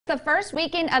The first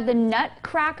weekend of the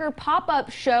Nutcracker pop-up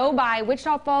show by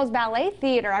Wichita Falls Ballet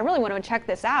Theater. I really want to check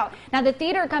this out. Now, the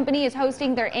theater company is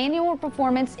hosting their annual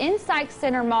performance in Sikes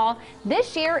Center Mall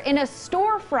this year in a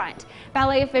storefront.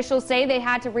 Ballet officials say they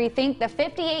had to rethink the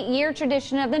 58-year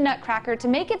tradition of the Nutcracker to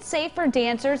make it safe for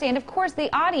dancers and, of course, the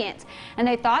audience. And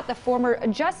they thought the former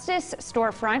Justice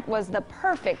storefront was the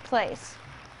perfect place.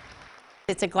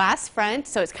 It's a glass front,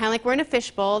 so it's kind of like we're in a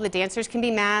fishbowl. The dancers can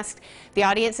be masked. The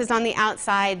audience is on the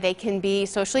outside. They can be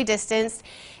socially distanced.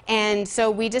 And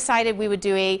so we decided we would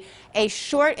do a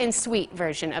short and sweet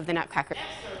version of the Nutcracker.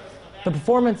 The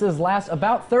performances last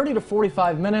about 30 to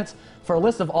 45 minutes. For a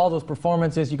list of all those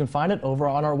performances, you can find it over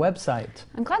on our website.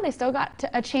 I'm glad they still got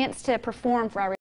a chance to perform for our